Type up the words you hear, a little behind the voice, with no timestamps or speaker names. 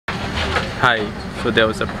Hi, so there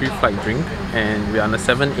was a pre-flight drink and we're on a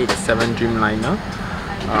 787 Dreamliner.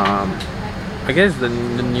 I guess the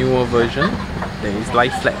newer version. There is lie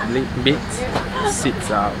flat beds, seats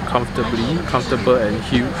are comfortable and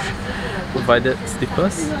huge, provided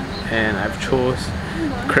slippers, and I've chose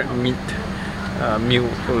crab meat meal.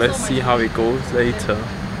 So let's see how it goes later.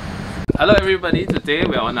 Hello everybody, today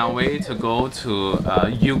we're on our way to go to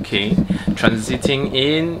UK, transiting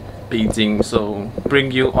in Beijing, so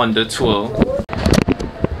bring you on the tour.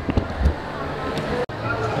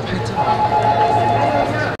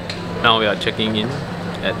 Now we are checking in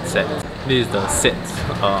at SET. This is the SET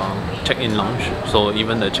check-in lounge, so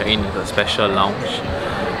even the check-in is a special lounge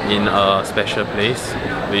in a special place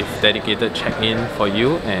with dedicated check-in for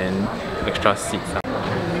you and extra seats.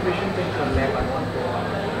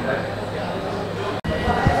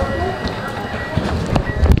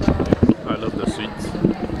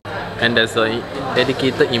 And there's a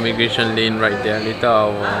dedicated immigration lane right there. Later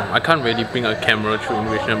I can't really bring a camera through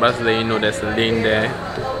immigration, but so you know there's a lane there,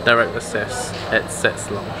 direct access at SET's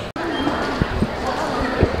lounge.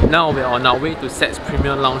 Now we're on our way to SET's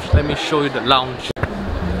premium lounge. Let me show you the lounge.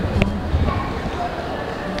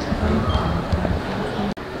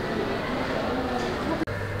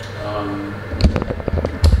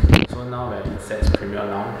 So now we're in SET's premium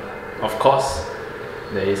lounge. Of course,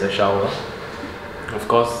 there is a shower. Of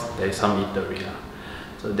course, there is some eatery.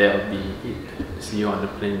 So there will be it. See you on the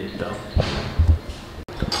plane later.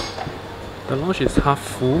 The lounge is half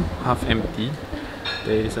full, half empty.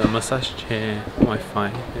 There is a massage chair, Wi-Fi,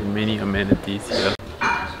 and many amenities here.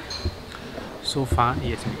 So far,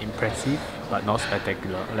 it has been impressive, but not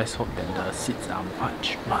spectacular. Let's hope that the seats are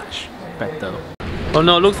much better. Oh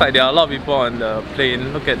no, looks like there are a lot of people on the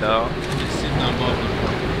plane. Look at the seat number.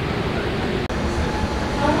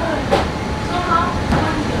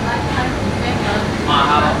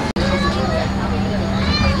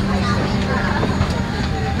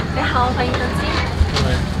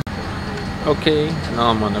 Okay, now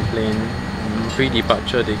I'm on a plane.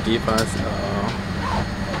 Pre-departure, they gave us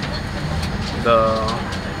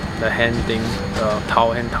the hand thing, the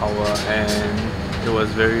hand towel, and it was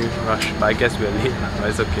very rushed. But I guess we're late, but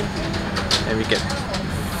it's okay. And we get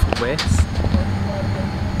west.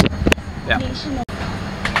 Yeah.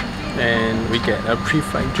 And we get a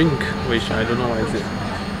pre-flight drink, which I don't know what is it.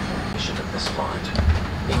 Of this flight.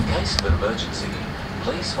 In case of an emergency,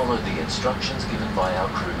 please follow the instructions given by our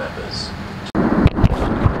crew members.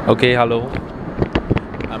 Okay, hello.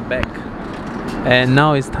 I'm back. And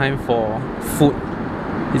now it's time for food.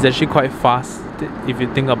 It's actually quite fast if you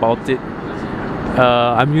think about it.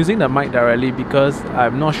 I'm using the mic directly because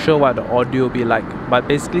I'm not sure what the audio will be like. But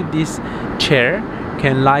basically this chair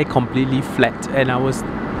can lie completely flat, and I was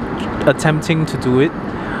attempting to do it,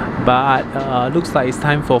 but looks like it's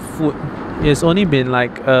time for food. It's only been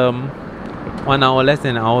like 1 hour, less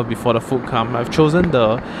than an hour before the food come. I've chosen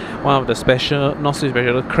one of the special, not so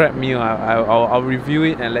special, the crab meal. I'll review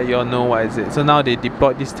it and let you all know what is it. So now they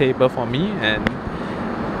deployed this table for me, and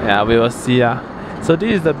yeah, we will see. So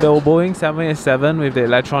this is the Boeing 787 with the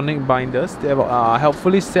electronic binders. They have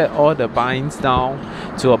helpfully set all the binds down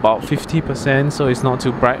to about 50%, so it's not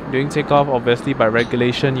too bright. During takeoff, obviously by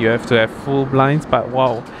regulation you have to have full blinds, but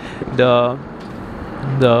wow, the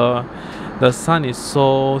sun is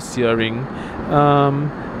so searing.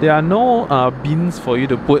 There are no bins for you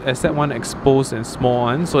to put except one exposed and small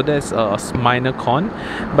one, so that's a minor con.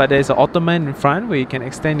 But there's an ottoman in front where you can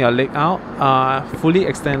extend your leg out. Fully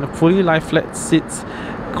lie flat seats,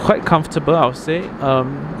 quite comfortable, I would say.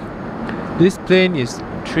 This plane is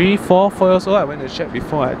 4 years old. I went to check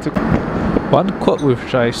before. I took one quote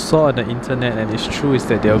which I saw on the internet, and it's true, is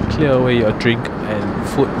that they'll clear away your drink and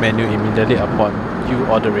food menu immediately upon you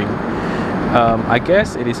ordering. I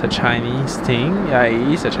guess it is a Chinese thing. Yeah,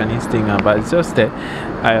 it is a Chinese thing, but it's just that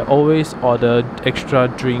I always order extra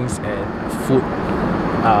drinks and food.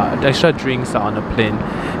 The extra drinks are on the plane,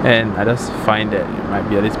 and I just find that it might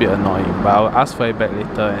be a little bit annoying. But I'll ask for it back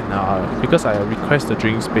later, and because I request the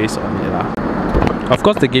drinks based on it. Of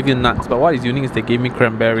course, they gave you nuts, but what is unique is they gave me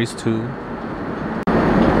cranberries too.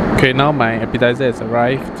 Okay, now my appetizer has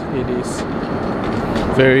arrived. It is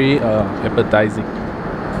very appetizing.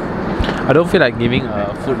 I don't feel like giving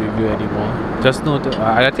a food review anymore. Just know that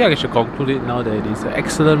I think I should conclude it now that it is an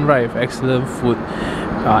excellent ride with excellent food,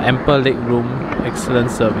 ample leg room,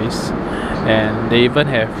 excellent service, and they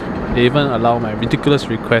even allow my ridiculous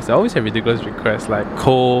requests. I always have ridiculous requests like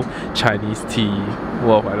cold Chinese tea.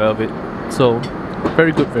 Wow, I love it. So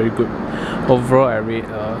very good. Overall, I rate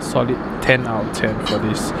a solid 10 out of 10 for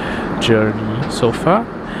this journey so far,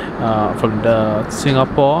 from the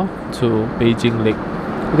Singapore to Beijing leg.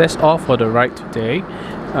 That's all for the ride today.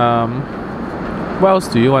 What else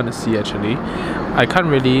do you want to see actually? I can't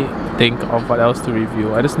really think of what else to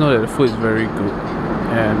review. I just know that the food is very good.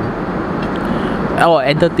 And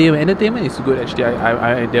entertainment is good actually.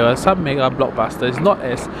 There are some mega blockbusters. It's not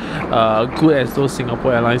as good as those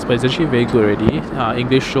Singapore Airlines, but it's actually very good already.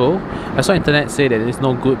 English show. I saw internet say that it's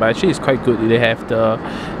not good, but actually it's quite good. They have the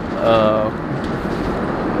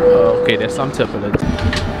okay, there's some turbulence.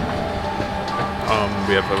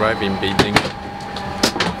 We have arrived in Beijing.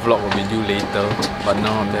 Vlog will be due later, but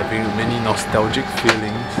now I'm having many nostalgic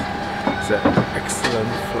feelings. It's an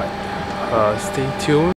excellent flight. Stay tuned.